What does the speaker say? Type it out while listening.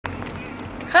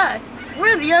Hi,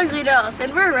 we're the Ugly Dolls,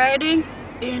 and we're riding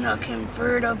in a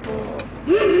convertible.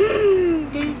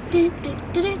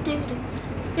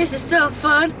 This is so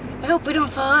fun. I hope we don't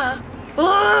fall out.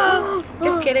 Whoa!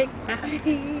 Just kidding.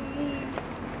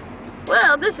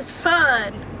 Well, this is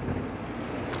fun.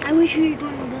 I wish we were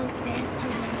going to go faster.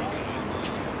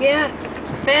 Yeah,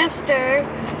 faster.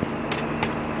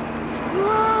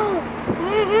 Whoa!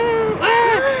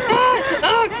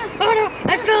 Oh no,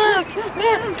 I fell out.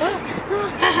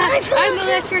 I'm the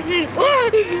last person in.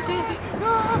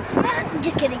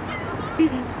 Just kidding.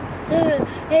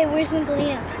 Hey, where's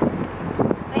Miguelina?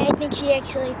 I think she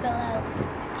actually fell out.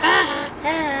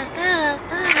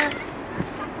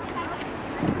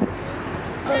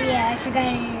 Oh yeah, I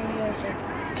forgot to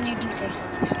introduce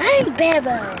ourselves. I'm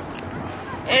Bebo.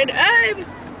 And I'm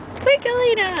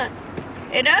Miguelina.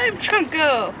 And I'm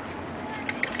Trunko.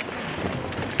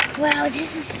 Wow,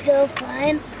 this is so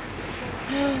fun.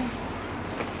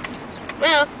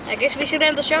 Well, I guess we should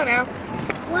end the show now.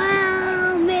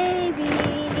 Well, maybe.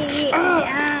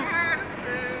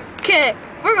 Okay,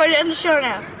 we're going to end the show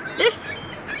now. This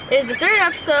is the 3rd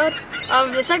episode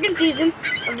of the 2nd season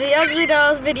of the Ugly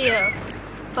Dolls video.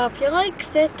 Hope you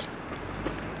likes it.